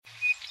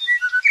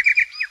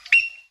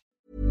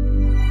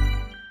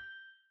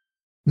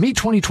Meet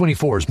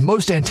 2024's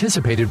most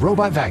anticipated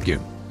robot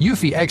vacuum,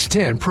 Eufy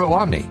X10 Pro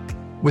Omni.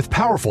 With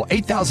powerful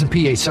 8,000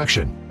 PA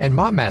suction and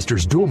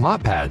MopMaster's dual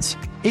mop pads,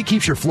 it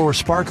keeps your floor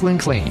sparkling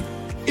clean.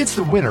 It's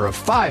the winner of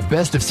 5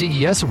 Best of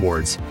CES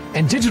awards,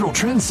 and Digital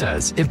Trends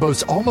says it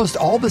boasts almost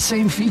all the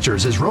same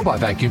features as robot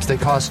vacuums that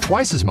cost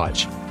twice as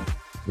much.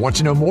 Want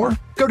to know more?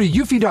 Go to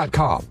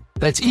eufy.com,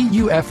 that's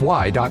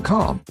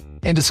EUFY.com,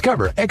 and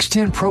discover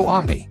X10 Pro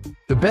Omni,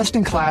 the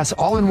best-in-class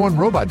all-in-one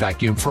robot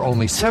vacuum for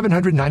only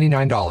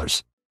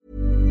 $799.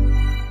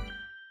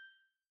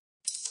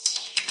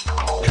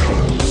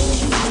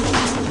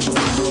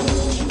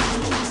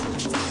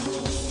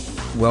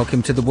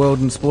 Welcome to the World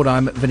in Sport.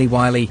 I'm Vinnie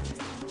Wiley.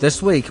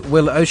 This week,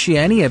 will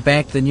Oceania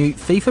back the new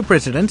FIFA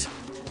President?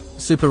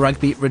 Super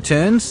Rugby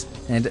returns,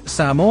 and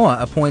Samoa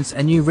appoints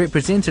a new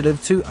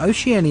representative to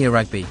Oceania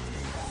Rugby.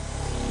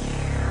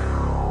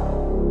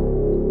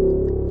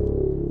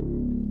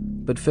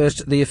 But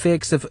first, the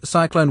effects of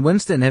Cyclone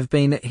Winston have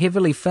been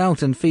heavily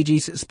felt in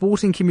Fiji's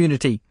sporting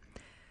community.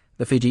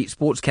 The Fiji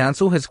Sports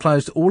Council has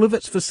closed all of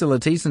its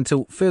facilities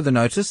until further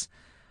notice.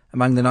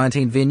 Among the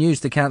 19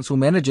 venues the council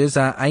manages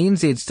are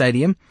ANZ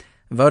Stadium,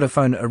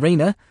 Vodafone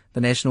Arena,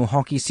 the National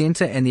Hockey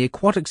Centre and the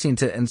Aquatic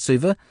Centre in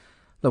Suva,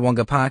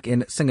 Lawanga Park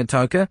in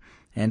Singatoka,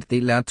 and the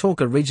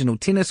Lautoka Regional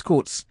Tennis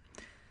Courts.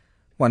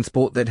 One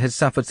sport that has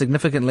suffered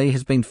significantly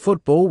has been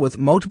football, with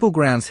multiple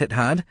grounds hit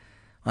hard.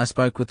 I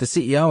spoke with the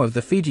CEO of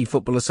the Fiji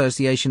Football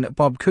Association,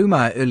 Bob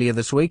Kumar, earlier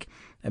this week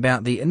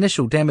about the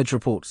initial damage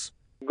reports.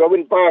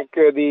 Govind Park,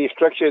 the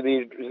structure,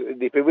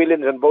 the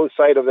pavilions on both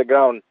sides of the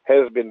ground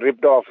has been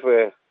ripped off.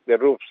 The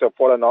roofs have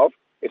fallen off.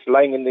 It's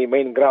lying in the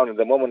main ground at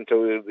the moment,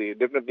 so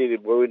definitely the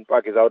Govind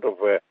Park is out of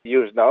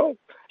use now.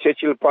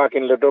 Churchill Park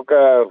in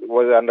Lautoka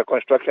was under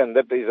construction.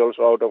 That is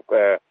also out of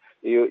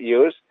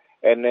use.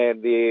 And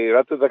the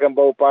Ratu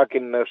Takambau Park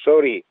in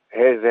Sori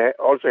has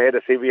also had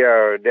a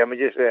severe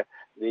damages.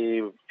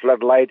 The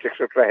floodlights,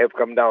 etc., have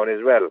come down as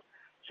well.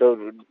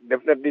 So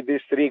definitely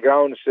these 3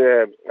 grounds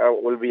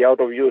will be out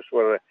of use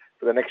for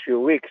the next few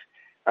weeks.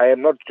 I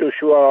am not too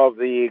sure of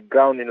the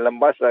ground in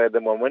Lambasa at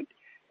the moment.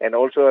 And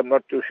also, I'm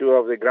not too sure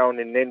of the ground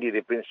in Nendi,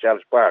 the Prince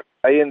Charles Park.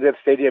 ANZ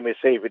Stadium is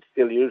safe. It's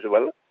still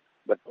usable.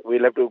 But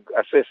we'll have to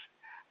assess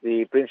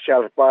the Prince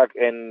Charles Park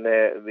and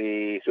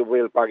the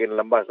Subail Park in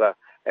Lambasa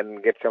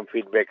and get some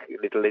feedback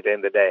a little later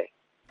in the day.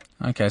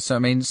 Okay,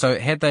 so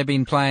had they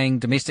been playing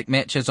domestic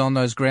matches on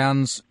those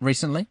grounds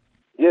recently?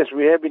 Yes,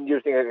 we have been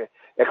using,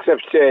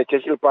 except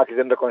Churchill Park is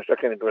under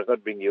construction. It was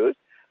not being used.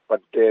 But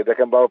the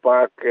Kambao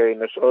Park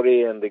in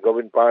Asori and the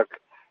Govind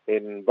Park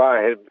in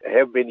Ba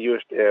have been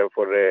used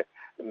for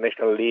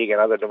National League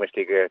and other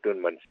domestic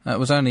tournaments. It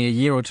was only a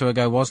year or two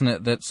ago, wasn't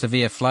it, that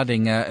severe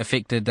flooding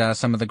affected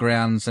some of the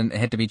grounds and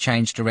had to be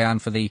changed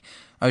around for the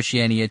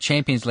Oceania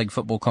Champions League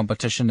football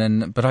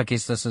competition. But I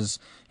guess this is,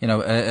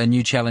 a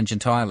new challenge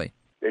entirely.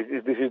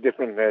 This is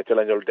different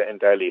challenge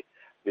entirely.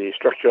 The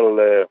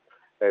structural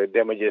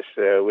damages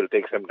will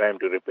take some time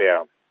to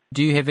repair.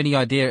 Do you have any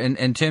idea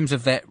in terms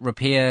of that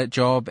repair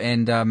job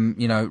and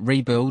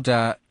rebuild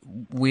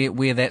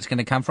where that's going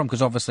to come from?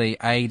 Because obviously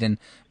aid and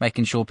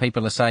making sure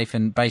people are safe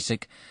and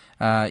basic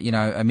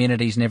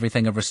amenities and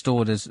everything are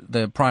restored is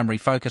the primary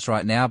focus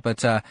right now.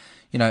 But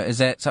is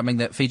that something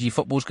that Fiji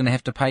football's going to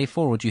have to pay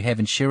for, or do you have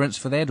insurance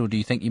for that, or do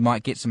you think you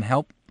might get some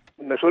help?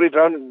 Nasuri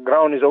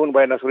ground is owned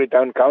by Nasuri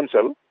Town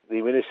Council.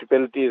 The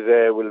municipalities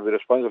will be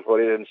responsible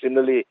for it, and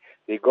similarly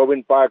the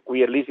Govind Park,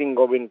 we are leasing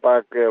Govind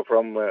Park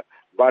from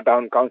Ba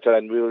Town Council,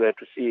 and we will have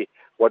to see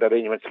what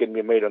arrangements can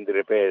be made on the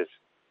repairs.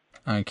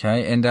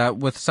 Okay,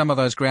 and with some of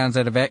those grounds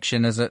out of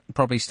action, is it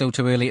probably still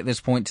too early at this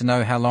point to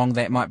know how long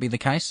that might be the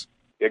case?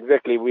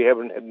 Exactly, we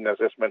haven't had an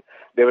assessment.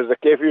 There was a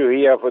curfew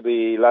here for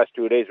the last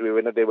 2 days. We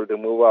were not able to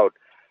move out,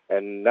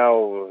 and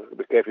now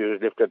the curfew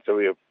is lifted, so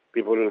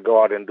people will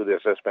go out and do the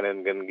assessment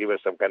and can give us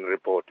some kind of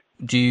report.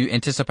 Do you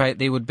anticipate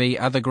there would be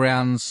other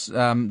grounds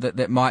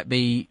that might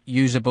be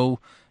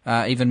usable,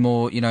 even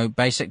more,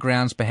 basic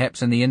grounds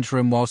perhaps in the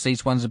interim whilst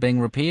these ones are being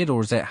repaired, or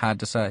is that hard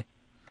to say?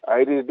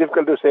 It is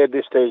difficult to say at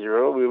this stage.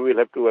 We will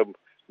have to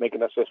make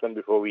an assessment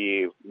before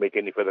we make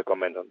any further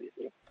comment on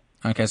this.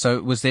 Okay,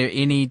 so was there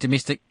any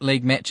domestic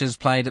league matches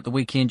played at the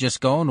weekend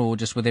just gone, or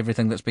just with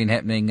everything that's been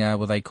happening,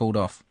 were they called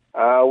off?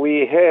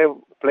 We have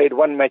played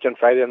one match on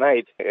Friday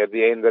night at the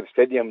ANZ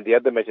Stadium. The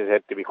other matches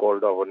had to be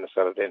called off on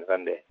Saturday and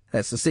Sunday.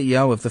 That's the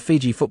CEO of the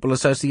Fiji Football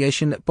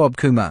Association, Bob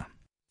Kumar.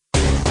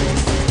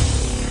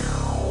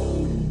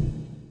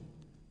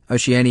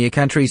 Oceania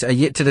countries are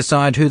yet to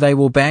decide who they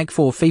will back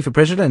for FIFA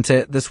President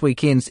at this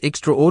weekend's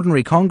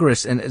extraordinary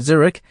Congress in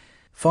Zurich.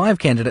 5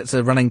 candidates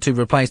are running to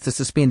replace the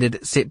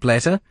suspended Sepp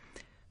Blatter.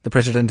 The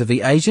President of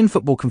the Asian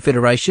Football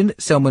Confederation,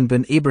 Salman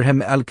bin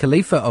Ibrahim Al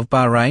Khalifa of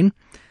Bahrain.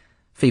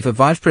 FIFA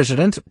Vice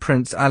President,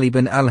 Prince Ali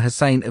bin Al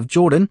Hussein of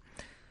Jordan.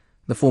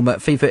 The former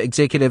FIFA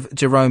executive,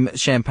 Jerome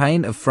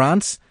Champagne of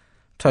France.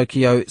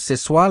 Tokyo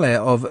Seswala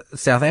of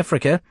South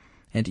Africa.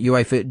 And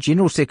UEFA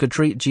General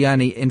Secretary,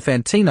 Gianni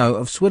Infantino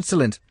of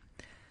Switzerland.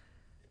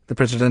 The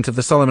President of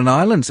the Solomon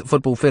Islands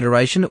Football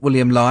Federation,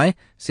 William Lai,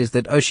 says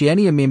that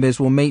Oceania members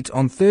will meet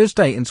on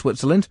Thursday in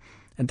Switzerland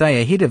a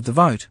day ahead of the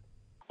vote.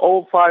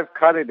 All 5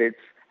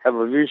 candidates have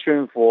a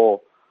vision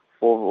for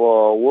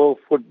world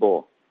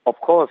football. Of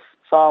course,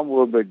 some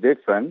will be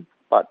different,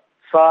 but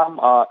some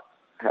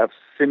have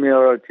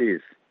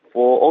similarities.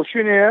 For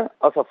Oceania,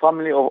 as a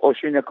family of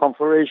Oceania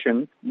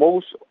Confederation,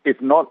 most, if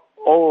not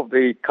all of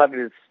the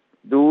candidates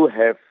do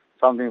have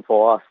something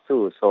for us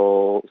too.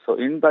 So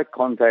in that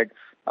context,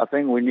 I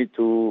think we need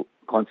to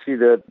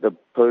consider the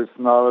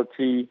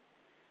personality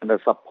and the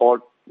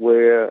support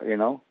where,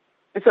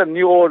 it's a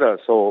new order,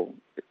 so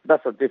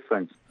that's a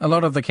difference. A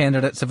lot of the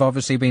candidates have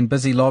obviously been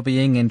busy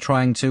lobbying and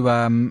trying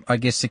to,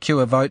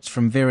 secure votes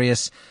from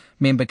various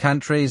member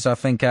countries. I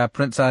think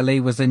Prince Ali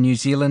was in New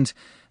Zealand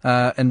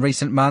in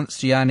recent months.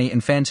 Gianni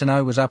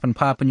Infantino was up in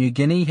Papua New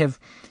Guinea. Have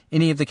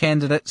any of the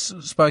candidates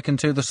spoken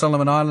to the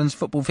Solomon Islands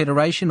Football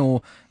Federation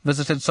or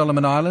visited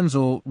Solomon Islands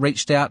or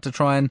reached out to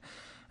try and,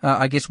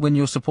 win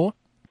your support?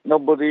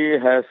 Nobody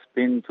has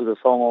been to the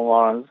Solomon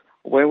Islands.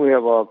 When we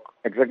have an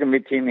executive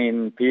meeting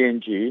in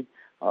PNG,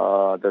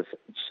 the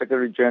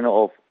Secretary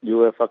General of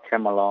UEFA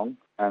came along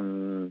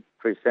and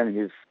presented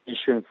his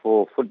vision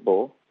for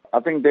football. I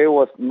think there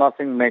was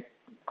nothing make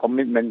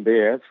commitment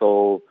there,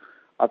 so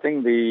I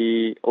think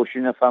the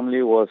Oceania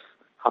family was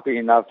happy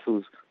enough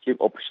to give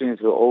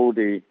opportunities to all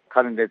the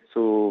candidates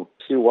to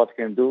see what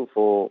they can do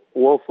for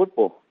world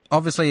football.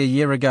 Obviously, a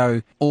year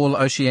ago, all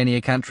Oceania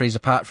countries,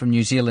 apart from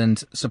New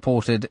Zealand,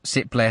 supported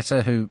Sepp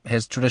Blatter, who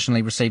has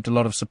traditionally received a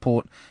lot of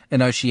support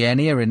in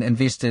Oceania and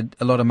invested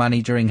a lot of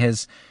money during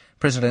his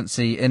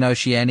presidency in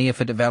Oceania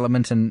for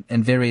development and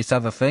various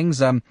other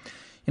things.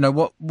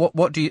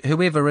 What do you,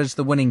 whoever is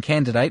the winning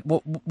candidate,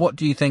 what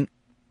do you think,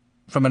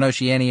 from an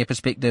Oceania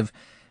perspective,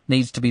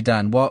 needs to be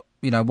done? What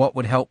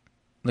would help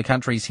the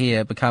countries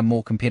here become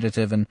more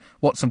competitive, and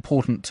what's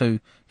important to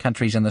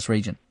countries in this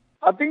region?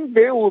 I think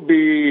there will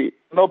be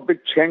no big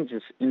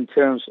changes in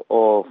terms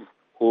of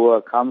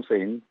who comes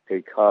in,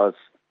 because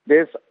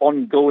there's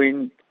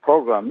ongoing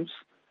programs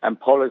and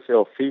policy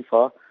of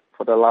FIFA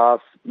for the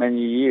last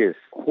many years.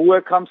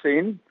 Whoever comes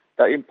in,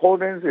 the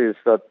importance is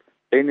that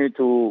they need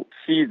to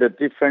see the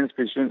difference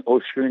between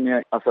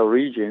Oceania as a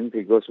region,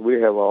 because we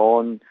have our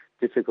own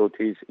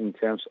difficulties in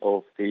terms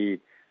of the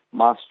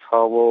mass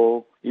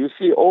travel. You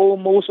see,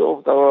 most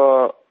of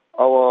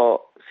our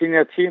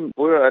senior team,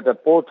 we're at the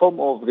bottom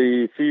of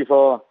the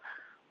FIFA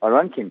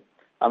ranking.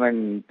 I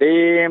mean,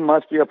 there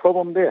must be a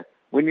problem there.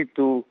 We need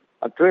to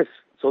address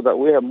so that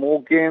we have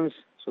more games,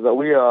 so that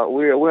we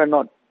are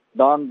not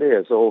down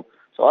there. So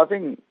I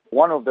think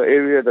one of the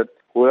areas that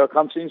whoever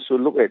comes in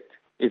should look at,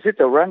 is it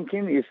the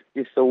ranking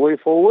is the way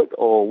forward,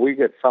 or we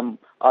get some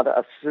other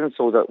assistance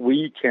so that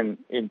we can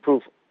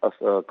improve as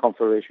a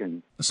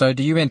confederation. So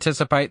do you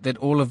anticipate that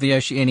all of the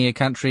Oceania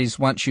countries,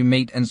 once you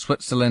meet in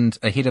Switzerland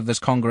ahead of this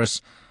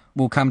Congress,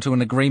 will come to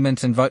an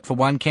agreement and vote for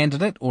one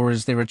candidate, or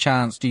is there a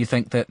chance, do you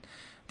think, that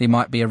there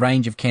might be a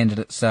range of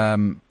candidates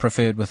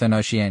preferred within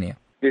Oceania?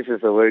 This is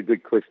a very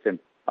good question.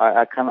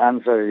 I can't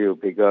answer you,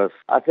 because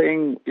I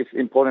think it's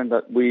important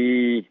that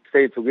we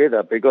stay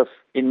together, because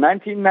in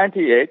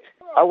 1998,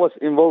 I was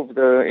involved in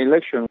the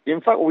election.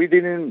 In fact, we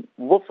didn't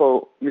vote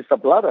for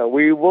Mr. Blatter.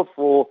 We voted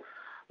for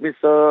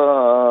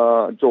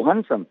Mr.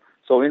 Johansson.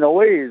 So in a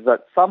way, is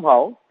that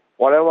somehow,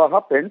 whatever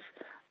happens,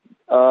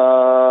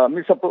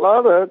 Mr.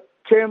 Blatter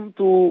came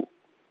to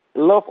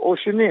love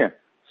Oceania.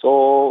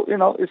 So,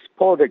 it's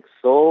politics.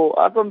 So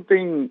I don't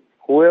think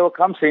whoever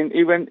comes in,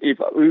 even if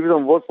we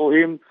don't vote for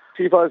him,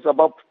 FIFA is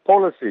about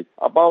policy,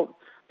 about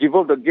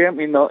develop the game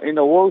in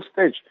a world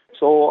stage.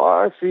 So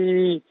I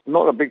see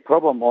not a big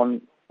problem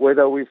on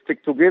whether we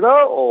stick together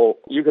or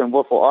you can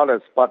vote for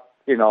others. But,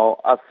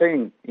 I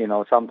think,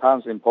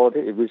 sometimes in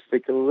politics, if we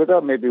stick together,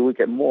 maybe we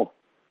get more.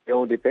 It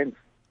all depends.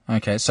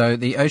 Okay, so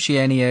the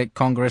Oceania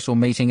Congress or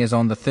meeting is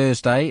on the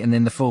Thursday, and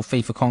then the full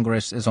FIFA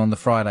Congress is on the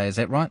Friday, is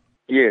that right?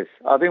 Yes,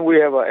 I think we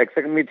have an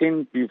executive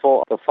meeting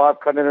before the 5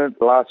 candidates,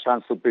 last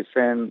chance to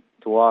present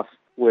to us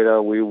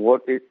whether we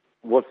vote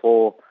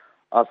for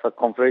as a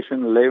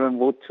confederation, 11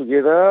 vote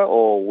together,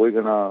 or we're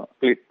going to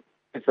split.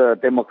 It's a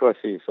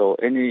democracy, so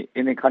any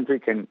country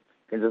can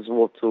just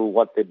vote to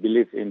what they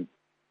believe in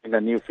the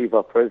new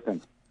FIFA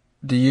president.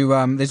 Do you?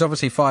 There's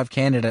obviously 5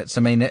 candidates.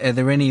 I mean, are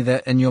there any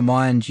that in your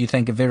mind you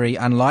think are very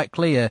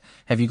unlikely?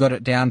 Have you got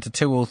it down to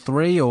 2 or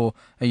 3, or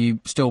are you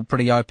still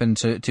pretty open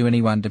to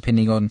anyone,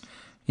 depending on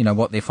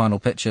what their final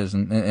pitch is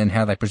and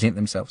how they present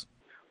themselves?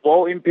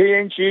 Well, in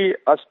PNG,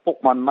 I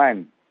spoke my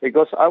mind,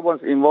 because I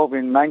was involved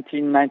in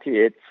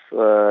 1998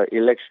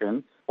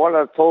 election. What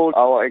I told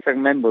our exec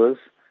members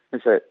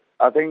is that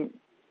I think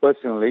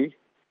personally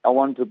I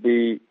want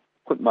to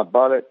put my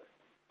ballot.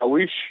 I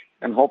wish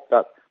and hope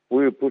that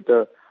we will put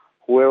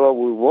whoever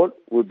we vote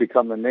will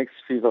become the next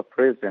FIFA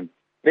president.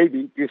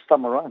 Maybe this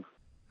time around.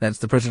 That's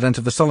the president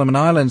of the Solomon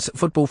Islands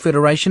Football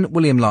Federation,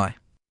 William Lai.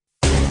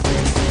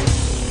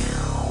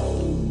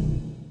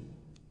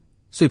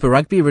 Super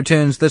Rugby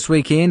returns this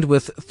weekend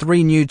with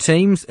 3 new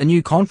teams, a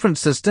new conference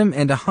system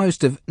and a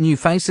host of new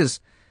faces.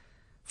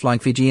 Flying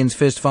Fijians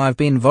first 5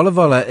 Ben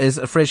Volavola is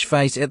a fresh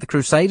face at the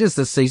Crusaders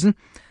this season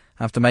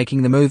after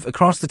making the move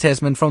across the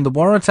Tasman from the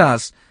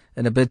Waratahs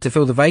in a bid to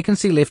fill the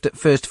vacancy left at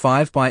first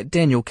five by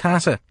Daniel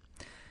Carter.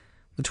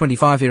 The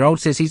 25-year-old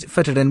says he's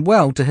fitted in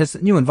well to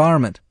his new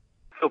environment.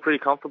 I feel pretty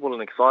comfortable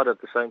and excited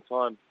at the same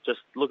time. Just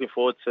looking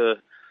forward to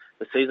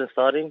the season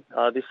starting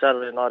this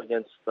Saturday night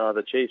against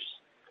the Chiefs.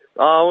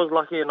 I was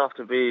lucky enough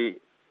to be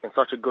in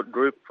such a good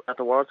group at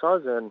the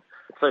Waratahs, and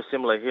it's so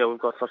similar here. We've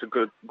got such a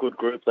good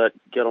group that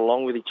get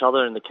along with each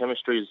other, and the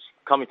chemistry is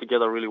coming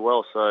together really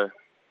well. So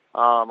a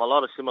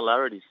lot of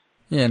similarities.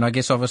 Yeah, and I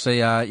guess obviously,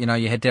 you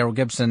had Daryl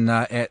Gibson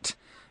at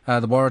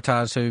the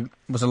Waratahs, who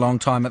was a long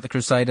time at the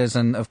Crusaders,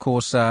 and of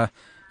course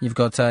you've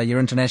got your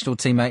international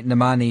teammate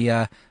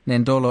Nemani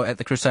Nandolo at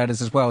the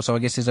Crusaders as well. So I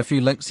guess there's a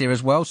few links here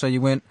as well. So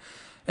you weren't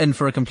in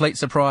for a complete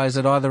surprise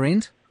at either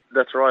end?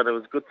 That's right. It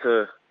was good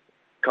to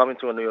come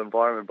into a new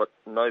environment, but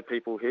know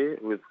people here.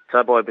 With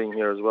Tabai being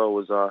here as well,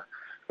 it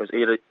was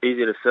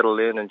easy to settle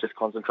in and just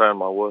concentrate on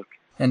my work.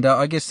 And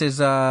I guess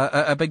there's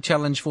a big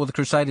challenge for the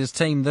Crusaders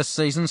team this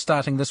season,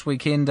 starting this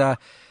weekend.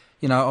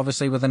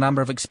 Obviously with a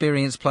number of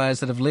experienced players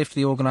that have left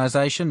the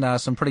organisation,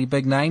 some pretty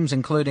big names,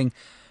 including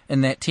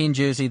in that 10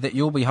 jersey that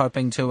you'll be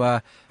hoping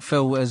to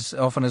fill as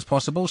often as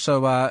possible.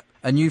 So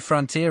a new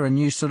frontier, a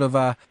new sort of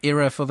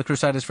era for the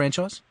Crusaders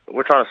franchise?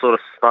 We're trying to sort of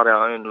start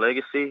our own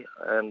legacy,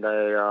 and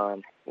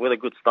with a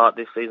good start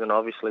this season,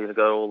 obviously, to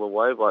go all the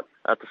way. But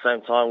at the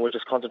same time, we're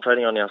just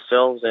concentrating on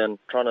ourselves and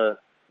trying to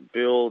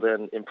build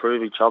and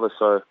improve each other.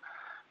 So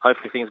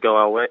hopefully things go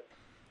our way.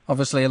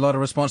 Obviously, a lot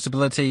of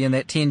responsibility in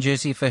that 10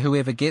 jersey for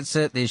whoever gets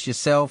it. There's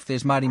yourself,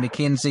 there's Marty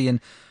McKenzie and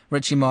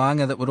Richie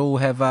Moanga that would all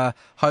have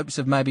hopes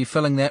of maybe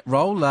filling that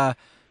role.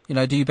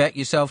 Do you back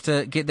yourself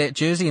to get that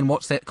jersey, and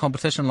what's that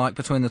competition like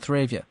between the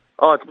three of you?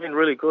 Oh, it's been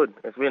really good.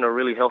 It's been a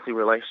really healthy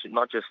relationship,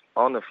 not just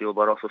on the field,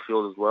 but off the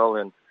field as well.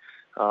 And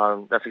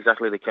that's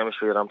exactly the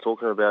chemistry that I'm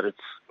talking about. It's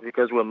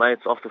because we're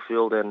mates off the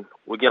field and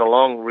we get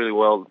along really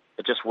well.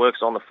 It just works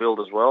on the field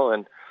as well.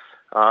 And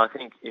I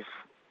think if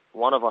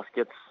one of us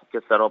gets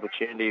that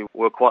opportunity,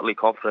 we're quietly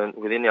confident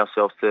within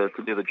ourselves to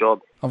do the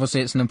job.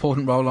 Obviously, it's an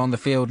important role on the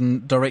field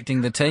and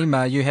directing the team.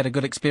 You had a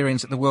good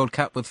experience at the World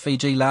Cup with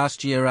Fiji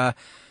last year,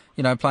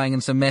 playing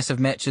in some massive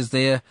matches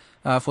there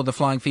for the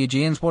Flying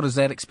Fijians. What has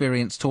that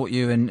experience taught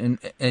you and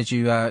as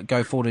you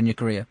go forward in your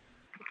career?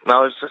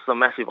 No, it's just a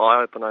massive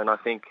eye-opener, and I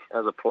think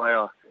as a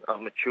player,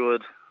 I've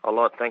matured a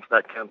lot thanks to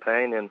that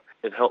campaign, and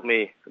it helped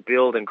me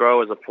build and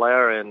grow as a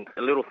player, and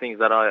the little things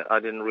that I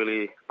didn't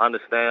really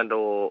understand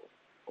or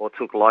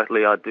took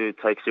lightly, I do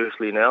take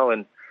seriously now,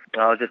 and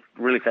I was just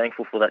really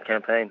thankful for that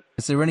campaign.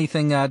 Is there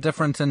anything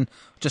different, and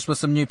just with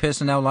some new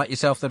personnel like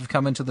yourself that have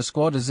come into the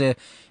squad, is there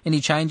any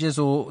changes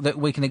or that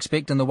we can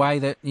expect in the way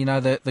that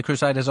the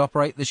Crusaders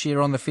operate this year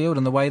on the field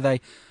and the way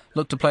they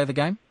look to play the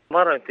game?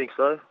 I don't think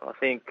so. I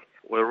think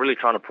we're really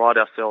trying to pride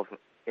ourselves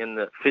in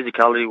the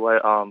physicality way,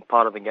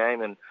 part of the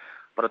game,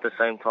 but at the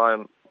same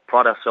time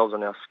pride ourselves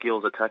on our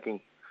skills attacking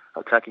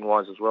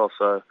wise as well.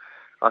 So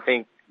I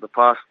think the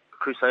past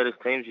Crusaders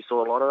teams, you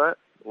saw a lot of that,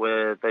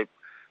 where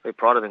they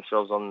prided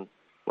themselves on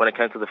when it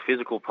came to the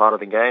physical part of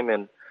the game,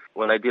 and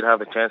when they did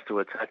have a chance to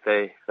attack,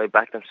 they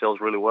backed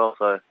themselves really well.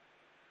 So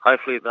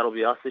hopefully that'll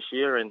be us this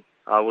year, and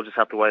we'll just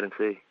have to wait and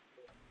see.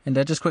 And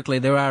just quickly,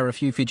 there are a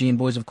few Fijian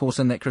boys, of course,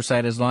 in that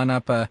Crusaders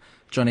lineup,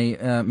 Johnny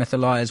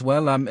Mathalai as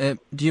well.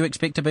 Do you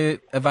expect to be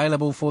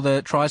available for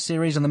the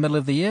Tri-Series in the middle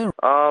of the year?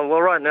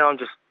 Well, right now I'm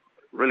just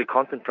really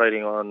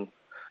concentrating on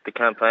the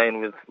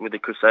campaign with the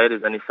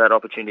Crusaders, and if that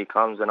opportunity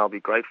comes, then I'll be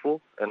grateful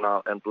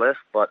and blessed.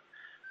 But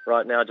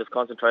right now, just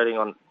concentrating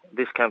on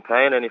this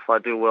campaign, and if I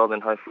do well,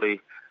 then hopefully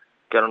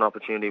get an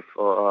opportunity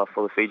for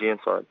the Fijian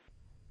side.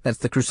 That's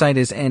the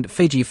Crusaders and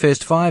Fiji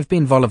first five,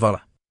 Ben Volavola.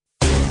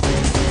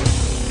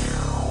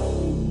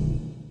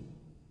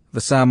 The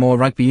Samoa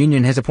Rugby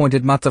Union has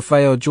appointed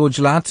Matawhao George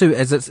Latu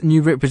as its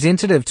new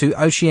representative to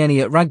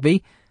Oceania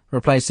Rugby,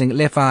 replacing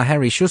Lefa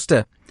Harry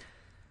Schuster.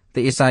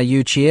 The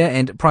SRU chair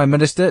and Prime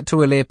Minister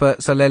Tuilepa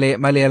Salele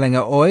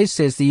Malialinga Oi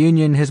says the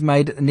union has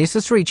made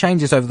necessary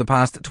changes over the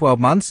past 12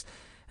 months,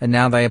 and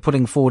now they are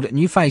putting forward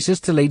new faces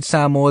to lead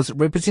Samoa's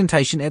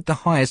representation at the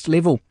highest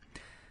level.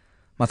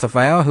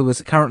 Matawhao, who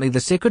is currently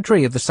the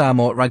secretary of the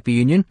Samoa Rugby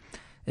Union,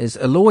 is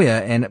a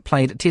lawyer and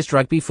played Test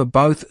rugby for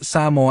both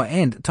Samoa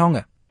and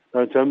Tonga.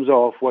 In terms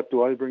of what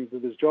do I bring to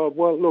this job?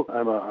 Well, look,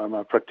 I'm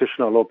a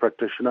practitioner, law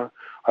practitioner.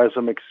 I have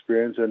some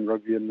experience in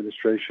rugby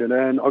administration,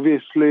 and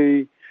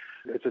obviously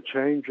it's a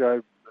change. I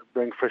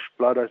bring fresh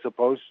blood, I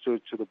suppose, to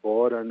the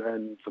board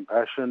and some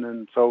passion,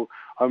 and so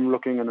I'm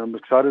looking and I'm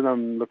excited.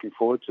 I'm looking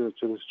forward to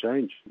this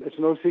change. It's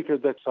no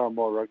secret that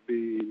Samoa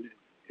Rugby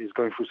is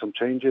going through some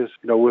changes.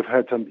 We've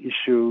had some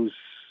issues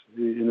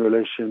in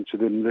relation to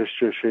the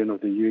administration of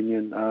the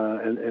union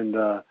in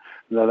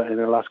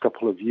the last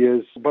couple of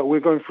years. But we're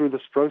going through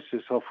this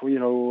process of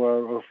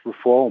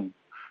reform,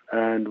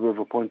 and we've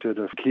appointed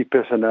a key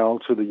personnel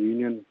to the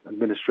union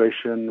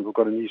administration. We've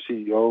got a new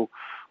CEO.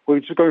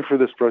 We're just going through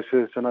this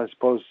process, and I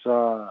suppose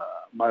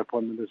my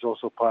appointment is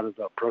also part of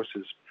that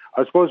process.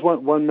 I suppose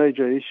one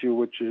major issue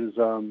which is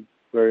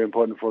very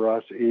important for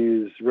us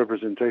is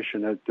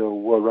representation at the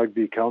World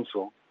Rugby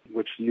Council.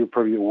 which you're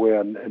probably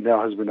aware, and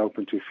now has been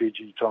open to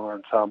Fiji, Tonga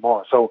and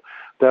Samoa. So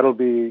that'll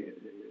be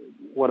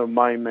one of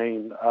my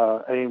main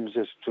aims,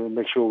 is to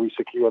make sure we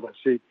secure that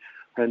seat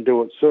and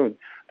do it soon.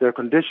 There are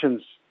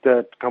conditions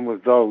that come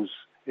with those.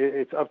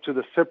 It's up to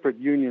the separate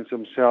unions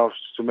themselves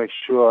to make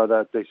sure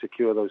that they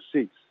secure those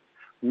seats.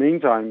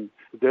 Meantime,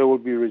 they will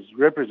be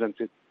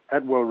represented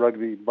at World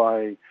Rugby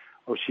by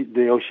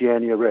the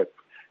Oceania rep,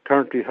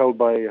 currently held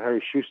by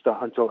Harry Schuster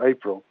until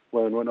April,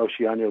 when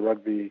Oceania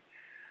Rugby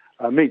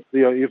meet.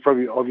 You've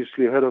probably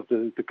obviously heard of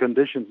the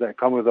conditions that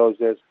come with those.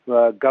 There's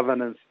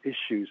governance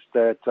issues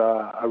that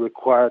are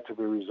required to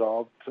be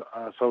resolved.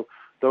 So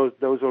those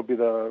will be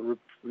the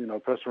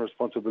personal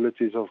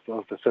responsibilities of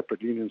the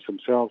separate unions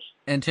themselves.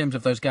 In terms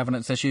of those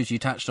governance issues, you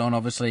touched on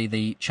obviously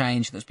the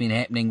change that's been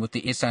happening with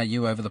the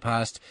SRU over the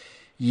past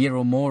year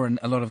or more, and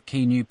a lot of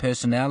key new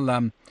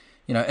personnel.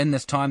 In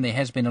this time there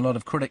has been a lot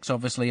of critics,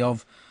 obviously,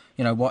 of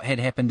what had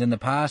happened in the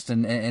past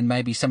and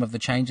maybe some of the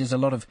changes. A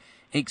lot of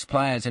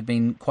ex-players had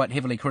been quite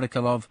heavily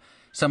critical of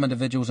some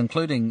individuals,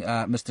 including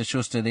Mr.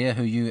 Schuster there,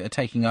 who you are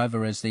taking over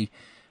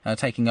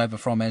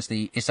from as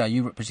the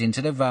SRU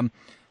representative.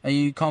 Are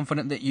you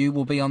confident that you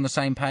will be on the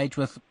same page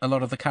with a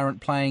lot of the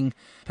current playing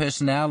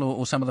personnel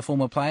or some of the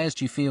former players?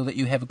 Do you feel that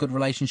you have a good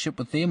relationship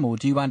with them, or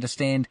do you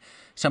understand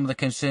some of the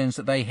concerns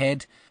that they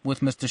had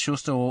with Mr.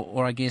 Schuster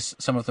or I guess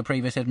some of the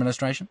previous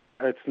administration?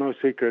 It's no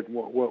secret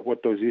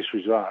what those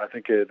issues are. I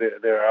think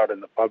they're out in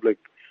the public.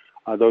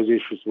 Those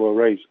issues were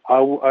raised.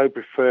 I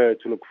prefer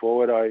to look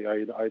forward.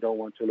 I don't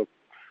want to look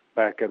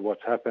back at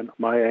what's happened.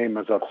 My aim,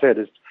 as I've said,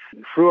 is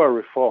through our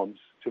reforms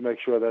to make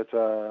sure that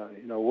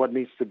what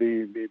needs to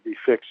be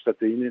fixed, that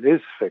the union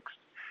is fixed.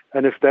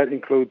 And if that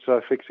includes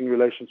fixing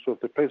relations with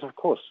the players, of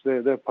course,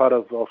 they're part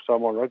of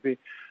Samoa Rugby.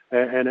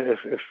 And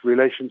if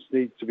relations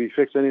need to be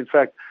fixed, and in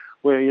fact,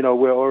 we're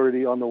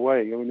already on the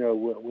way.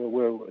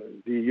 The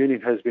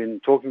union has been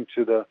talking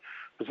to the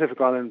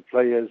Pacific Island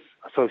Players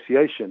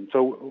Association.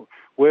 So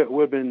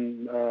we've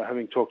been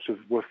having talks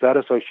with that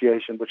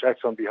association, which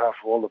acts on behalf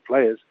of all the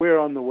players. We're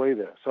on the way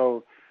there.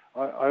 So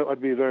I'd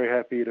be very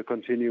happy to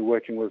continue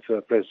working with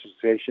the Players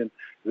Association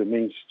as a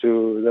means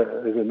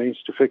to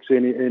fix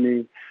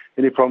any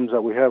problems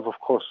that we have. Of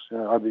course,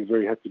 I'd be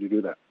very happy to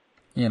do that.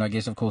 Yeah, and I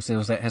guess, of course, there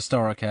was that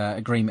historic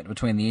agreement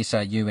between the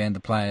SRU and the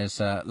players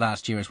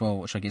last year as well,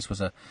 which I guess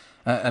was a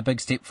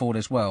big step forward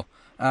as well.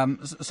 Of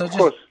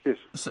course, yes.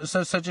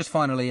 So just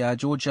finally,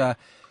 George,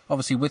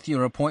 obviously with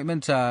your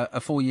appointment, a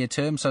 4-year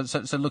term, so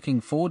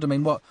looking forward, I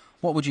mean, what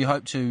would you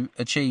hope to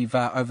achieve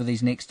over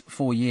these next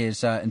 4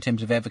 years in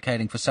terms of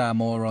advocating for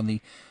Samoa on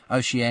the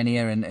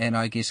Oceania and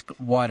I guess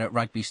wider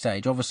rugby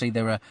stage? Obviously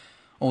there are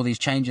all these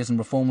changes and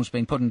reforms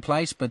being put in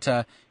place, but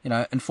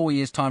in 4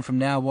 years' time from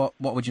now, what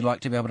would you like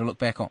to be able to look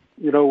back on?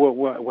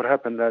 What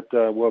happened at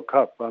World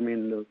Cup, I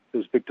mean,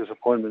 there's big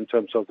disappointment in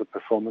terms of the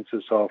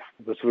performances of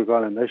the Pacific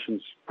Island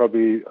nations,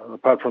 probably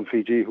apart from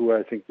Fiji, who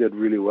I think did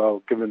really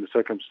well given the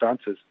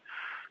circumstances.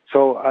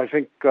 So I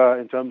think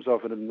in terms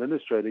of an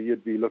administrator,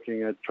 you'd be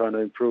looking at trying to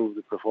improve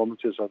the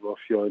performances of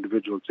your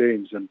individual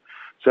teams, and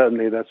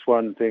certainly that's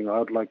one thing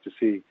I'd like to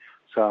see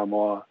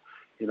Samoa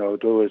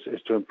do is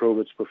to improve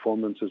its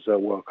performances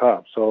at World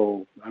Cup.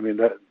 So, I mean,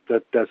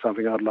 that's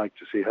something I'd like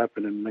to see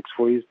happen in the next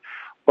 4 years.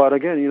 But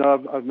again,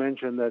 I've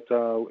mentioned that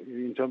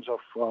in terms of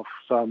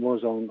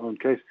Samoa's own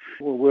case,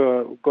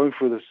 we're going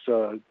through this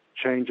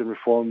change and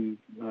reform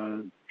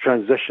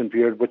transition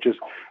period, which is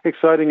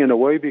exciting in a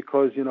way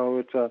because,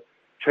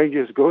 change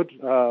is good.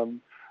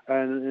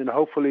 And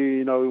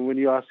hopefully, when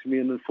you ask me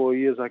in 4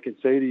 years, I can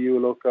say to you,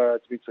 look,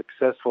 it's been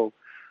successful.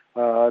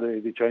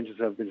 The changes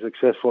have been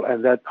successful,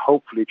 and that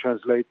hopefully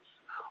translates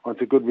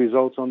onto good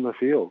results on the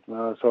field.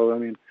 So, I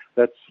mean,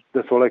 that's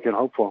all I can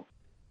hope for.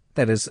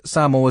 That is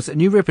Samoa's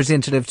new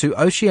representative to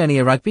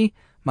Oceania Rugby,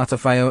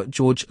 Matawhao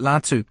George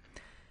Latu.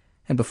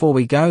 And before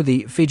we go,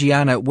 the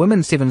Fijiana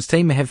women's sevens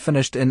team have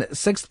finished in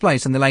 6th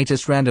place in the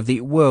latest round of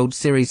the World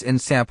Series in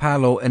Sao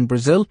Paulo in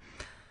Brazil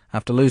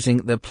after losing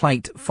the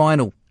plate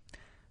final.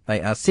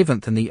 They are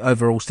 7th in the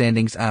overall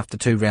standings after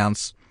 2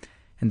 rounds.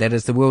 And that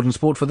is the World in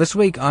Sport for this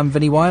week. I'm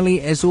Vinnie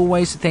Wiley. As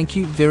always, thank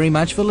you very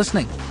much for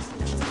listening.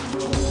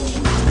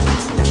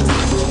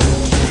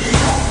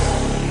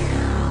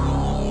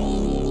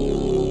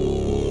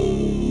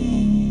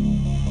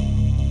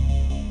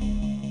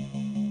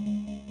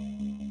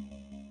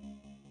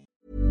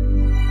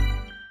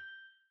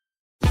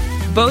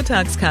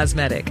 Botox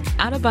Cosmetic,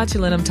 out of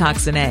botulinum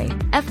toxin A,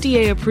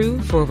 FDA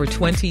approved for over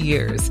 20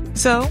 years.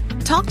 So,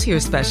 talk to your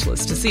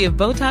specialist to see if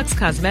Botox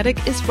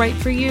Cosmetic is right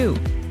for you.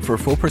 For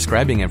full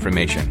prescribing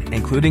information,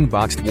 including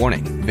boxed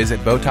warning,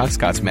 visit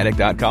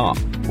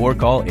BotoxCosmetic.com or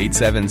call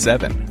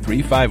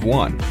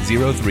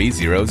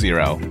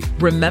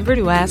 877-351-0300. Remember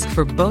to ask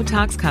for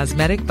Botox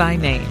Cosmetic by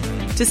name.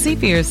 To see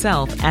for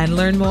yourself and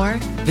learn more,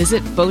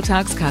 visit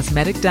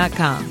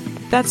BotoxCosmetic.com.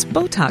 That's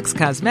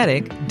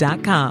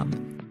BotoxCosmetic.com.